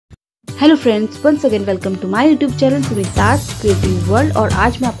Hello friends, once again welcome to my YouTube channel सुमिता's creative world. और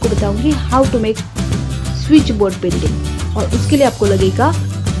आज मैं आपको बताऊंगी how to make switch board painting. और उसके लिए आपको लगेगा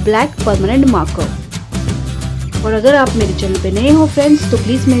ब्लैक परमानेंट मार्कर। और अगर आप मेरे चैनल पे नए हो फ्रेंड्स तो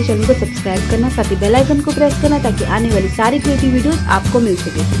प्लीज़ मेरे चैनल को सब्सक्राइब करना, साथ ही बेल आइकन को प्रेस करना ताकि आने वाली सारी क्रिएटिव वीडियोस आपको मिल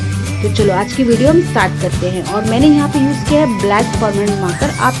सके। तो चलो आज की वीडियो हम स्टार्ट करते हैं। और मैंने यहाँ पे यूज़ किया है ब्लैक परमानेंट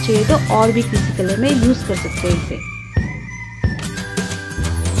मार्कर। आप चाहिए तो और भी किसी कलर में यूज़ कर सकते हैं इसे।